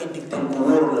ki la koy digtal bu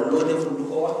wóor la loo deful du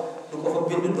ko wax du ko fa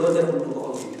bind loo deful du ko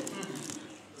fa bind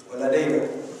wala day na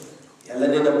yàlla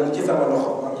nee na mu ngi ci sama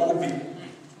loxo maa ko ubbi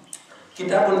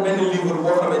kitaabun benn livre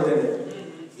boo xamante ne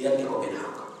yàgg ko benn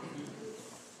xam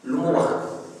lu mu wax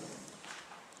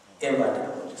inventé na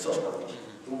ko ci sos na ko ci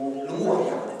lu mu wax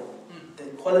yaa ko def te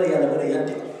xoolal yàlla ba ne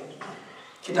yàtte ko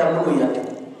kitaab lu muy yàtte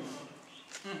ko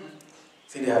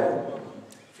Sidy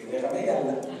fi nga xamee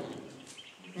yàlla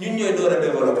ñun ñooy door a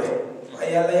développé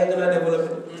waaye yàlla yàgg naa développé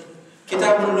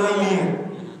kitaab lu looy liir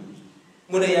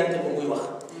mu ne yàtte ko muy wax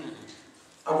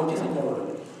amul ci sa jamono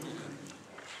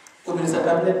ubbil sa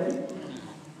tablette bi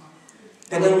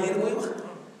dangay liir muy wax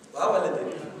waaw wala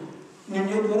déet ñun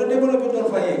ñooy door a développé door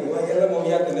fa yegg waaye yàlla moom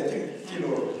yàgg na ci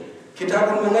loolu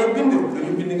kitaab mu ngay bind lu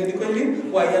ñu bind nga di koy liir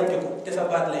waaye yàtte ko te sa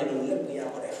baat lay doon lépp yaa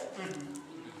ko def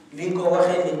li nga ko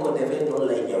waxee ni nga ko defee noonu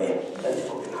lay ñëwee dañ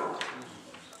ko bind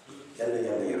xam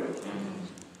yàlla yërëm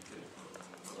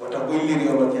moo tax buy liir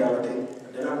yow ak yàlla te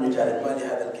dana am ñu caare maa di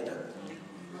hadal kitab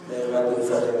mais maa ngi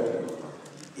sa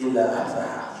illa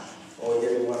ahsaha wa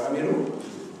wajadu ma amilu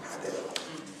hadira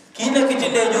kii nekk ci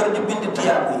ndeyjoor di bind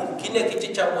tiyaabu yi kii nekk ci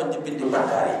càmmoñ di bind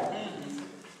bàkkaar yi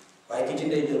waaye ki ci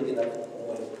ndeyjoor gi nag moom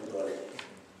mooy doole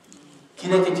ki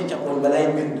nekk ci càmmoñ balay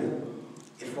bind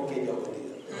il faut que jox ko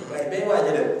ndigal waaye bay waaj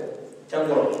a dem ca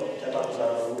ngoon ca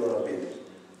takkusaan mu door a bind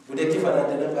bu dee ci fanaan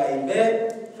dina bàyyi bee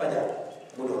fajar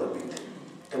mu door a bind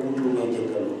te bu tuubee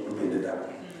jéggal lu bind daal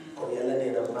kon yàlla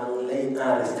nee na maa ngi lay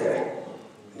enregistré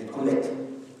nit ku nekk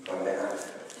maa ngi lay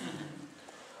enregistré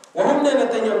waxum nee na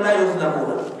te ñoom laa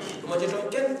yuzlamuuna du ma ci toog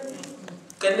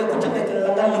kenn ku ci nekk la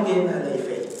nga liggéey naa lay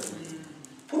fay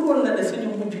pour wan la ne suñu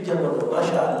mujj jamono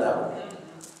macha allah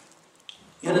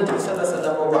yonent bi sallallahu alayhi wa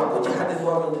sallam wax ko ci xadis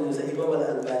boo xamante ne sa imam al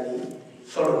albani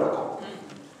solo na ko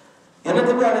yonent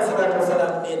bi alayhi salaatu wa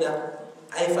salaam nee na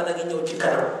ay fan a ngi ñëw ci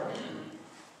kanam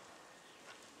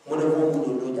mu ne boo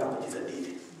mënul doo jàpp ci sa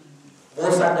diine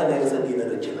boo sàgganee sa diine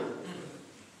rëcc la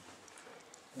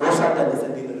boo sàgganee sa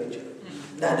diine rëcc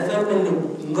la ndax dafay mel ni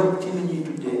ngëm ci li ñuy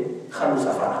tuddee xalu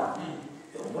safara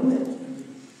yow mun ne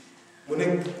mu ne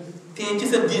téye ci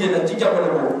sa diine nag ci jamono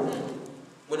boobu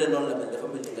mu ne noonu la mel dafa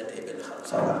mel ni nga téye benn xalu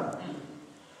safara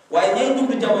waaye ñooy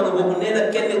dund jamono boobu nee na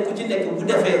kenn ku ci nekk bu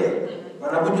defee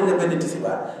maanaam bu jullee benn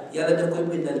tisbaar yàlla daf koy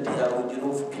bindal tiyaabu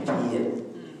juróom fukki ci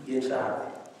yéen saxaaba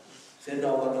seen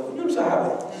daaw war na ko ñun saxaaba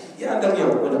yi ànd ak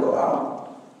yow mu ne ko waaw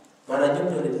maanaam ñoom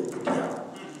ñoo leen ëpp tiyaabu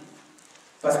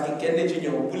parce que kenn ci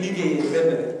ñoom bu liggéeyee benn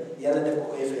rek yàlla def ko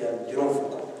koy fayal juróom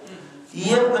fukk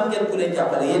yéen am ngeen ku leen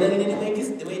jàppale yéen a ngi ni di may gis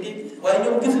damay dégg waaye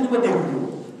ñoom gisuñu ma dégg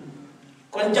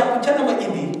kon jàpp ca na ma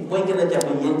indi mooy gën a jàpp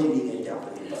yéen ci lii ngeen jàpp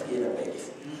nii parce que yéen a may gis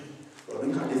loolu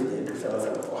ñu xam des na yéen sama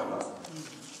sama wax na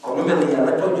kon lu mel ni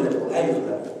yàlla toog ñu ne ko ay yëf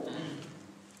la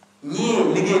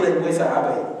ñii liggéey nañ mooy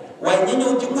saxaaba yi waaye ñi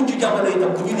ñëw ci mujj jamono yi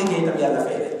tam bu ñu liggéey tam yàlla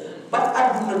fay leen ba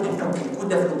àdduna di tukki ku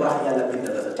def lu baax yàlla bind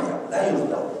la sa tiyaab laa yëf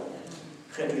la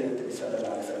xeetu yonent bi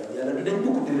sallallahu alayhi wa sallam yàlla du dañ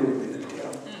bokk di leen bindal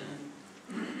tiyaab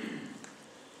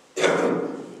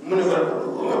mu ne ko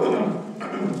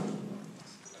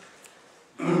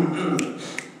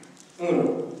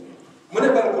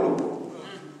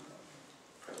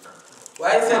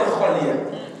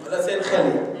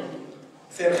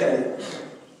seen xel yi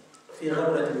fii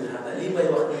xamrati min hada lii may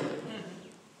wax nii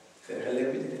seen xel yi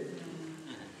bi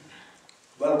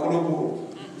bal ko lu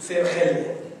seen xel yi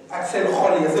ak seen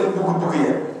xol ya seen bugg-bugg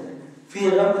ya fii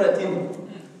xamratin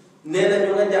nee na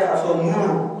ñu nga jaxasoo muur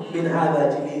min hada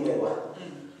ci lii may wax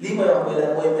mooy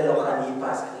lan mooy melokaan yi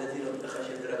paase la di doon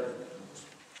xasee dara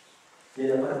nee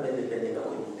na par benn nga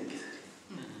koy mun di gisati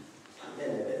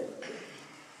benn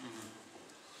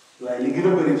waaye li gën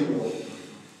a bëri ci ñoom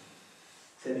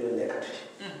seen yoon nekkatu ci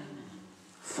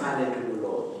faaleetuñu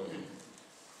loolu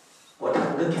moo tax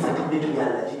nga gisati nitu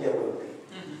yàlla ci jamono bi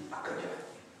ak a jafe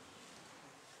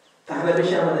tax na bi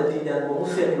Cheikh Ahmad Tidiane ba mu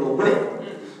seetloo bu ne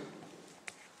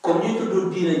comme ñuy tuddul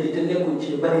diine ji te nekkuñ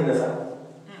ci bari na sax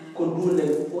kon duul ne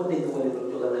boo dégg wala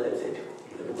doon jógal nga dem seeti ko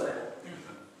te du bare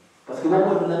parce que moom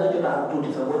mooy la nga jot a am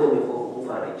tuuti sax boo demee foofu mu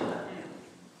faa rek ci la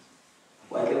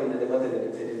waaye kenn ne dama tëdd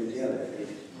dem seeti nitu yàlla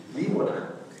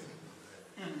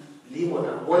lii moo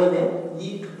tax mooy ne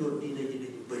ñii tuddoon diine ji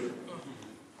dañu bëri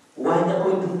waaye ña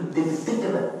koy dund dëgg dëgg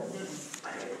na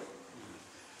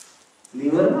lii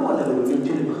wér na wala loolu lim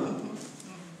ci li ma xam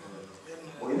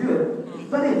mooy li wér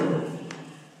bëreetu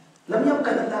lam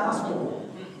yàqal daa as moom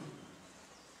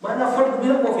maanaam fot bi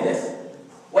rek moo fi des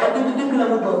waaye dëgg dëgg la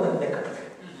mu doon nag nekkatu fi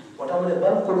moo tax mu ne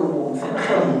ban kolo moom seen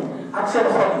xel yi ak seen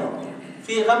xol yi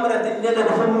fii xamrati ne la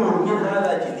dafa muur min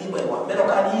haada ci lii may wax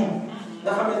melokaan yii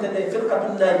nga xamante ne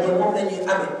firqatun naajiya moom la ñuy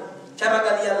amee ca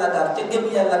ragal yàlla gaal ca gëm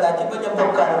yàlla gaal ci bañ a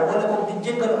bokkaale wala boog di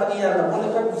jéggalu ak yàlla wala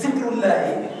boog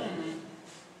zikrullahi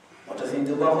moo tax si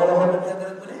Tuubaa xoolal xool na yàgg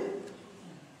rek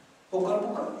bu ne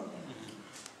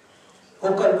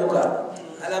hukkal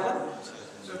ala man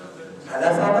ala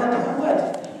saadaati amwaati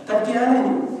tabki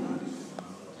alayhi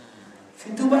si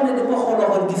Tuubaa ne dama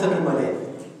xool gisatuma leen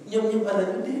ñoom ñëpp ana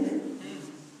ñu dee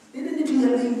nit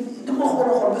yàlla yi dama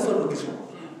xool ba sonn gisuma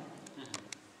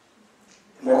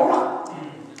moo ko wax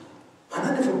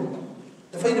maanaam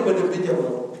dafay dem ba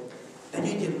jamono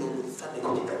dañuy jël loolu sànni ko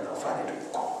ci gannaaw fànnetuñu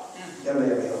ko yàlla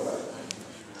yombal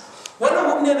wala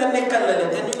moom nee na nekkal la leen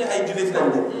te ñu ne ay jullit lañ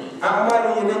ne amaalu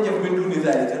yeneen jëf min duuni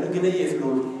zaalika lu gën a yées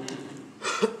loolu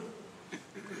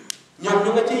ñoom ñu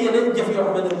nga ci yeneen jëf yoo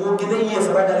xam ne moo gën a yées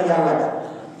ragal yàlla ba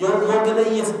ñoom moo gën a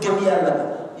yées gëm yàlla ba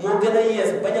moo gën a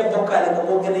yées bañ a bokkaale ba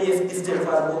moo gën a yées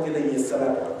istigfaar moo gën a yées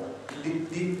salaat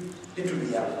di tudd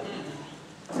yàlla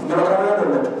melokaan la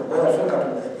doon la tudd boo yaa fekkatu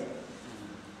na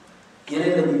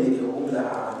yeneen la ñuy léegi hum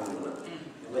lahaa aamiluuna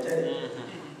ñu nga ca ne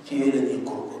ci yooyu la ñuy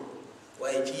góorgóorlu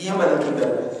waaye ci yéemal ak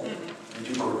benn ñu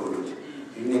ci góorgóorlu ci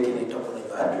yu nekk nii topp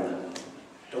nañu àdduna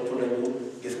topp nañu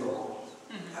gis nga ko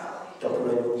waaw topp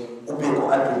nañu ubbee ko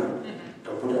àdduna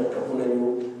topp nañu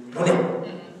lu ne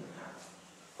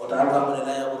moo tax Allah mu ne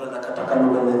laa yaxurrannaka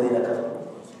taqallubu llaziina kafaru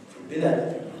fil bilaad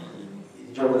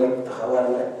jóg rek taxawal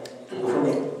rek dugg fu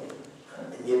nekk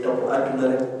ñi topp àdduna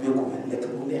rek béeku bi lekk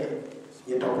bu neex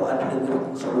ñi topp àdduna rek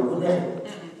solo bu neex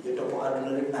ñi topp àdduna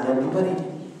rek alal bu bëri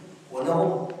wala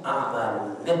hum a'maalu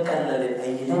nekkal na leen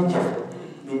ay yeneen jëf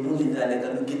mais duuni zaalika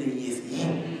lu gën a yées yii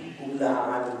hum lahaa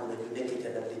aamiluuna ñu nekk ca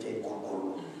nag di cay góorgóorlu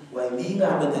waaye lii nga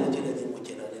xamante ne ci la ñu mucc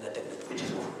nag dina teg nañ ko ci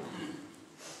suuf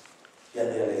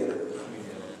yàlla yërëm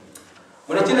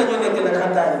mu ne ci la ñu nekk nag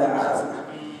xattaa idaa axasnaa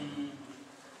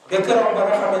ba keroog ba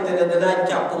nga xamante ne danaa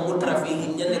jàpp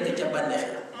mutrafiihim ña nekk ca bànneex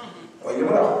la mooy li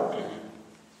ma la wax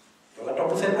ñu nga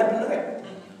topp seen àdduna rek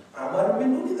amaalu min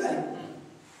duuni zaalik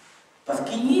parce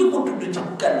que yii mu tudd ci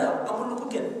gannaaw amul lu ko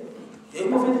gën yooyu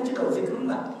moo fay ci kaw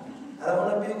zikrullah ala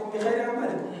unabbi'ukum bi xayri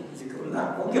a'maalikum zikrullah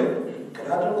moo gën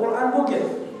qiraatul Qur'an moo gën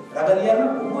ragal yàlla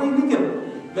mooy li gën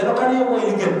melokaan yow mooy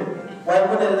li gën waaye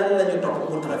mu ne lan la ñu topp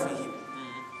mutrafiihim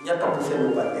ña topp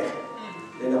seen bànneex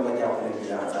dina ma jàpp leen bi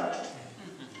azaab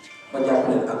ma jàpp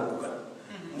leen ak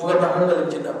mbugal ba xam nga leen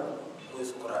ci ndam mooy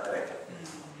sukuraat rek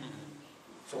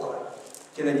sukuraat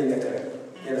ci la ñuy nekk rek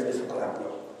ñeneen di sukuraat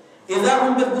ñoom idaa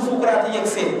hum bés bu sukuraat yegg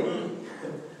seen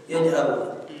yaj'aluuna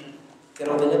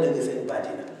keroog da nga dégg seen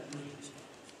baatina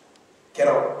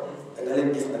keroog da nga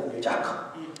leen gis nag ñu jàq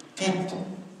tiit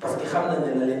parce que xam nañ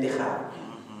ne la leen di xaar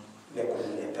nekkul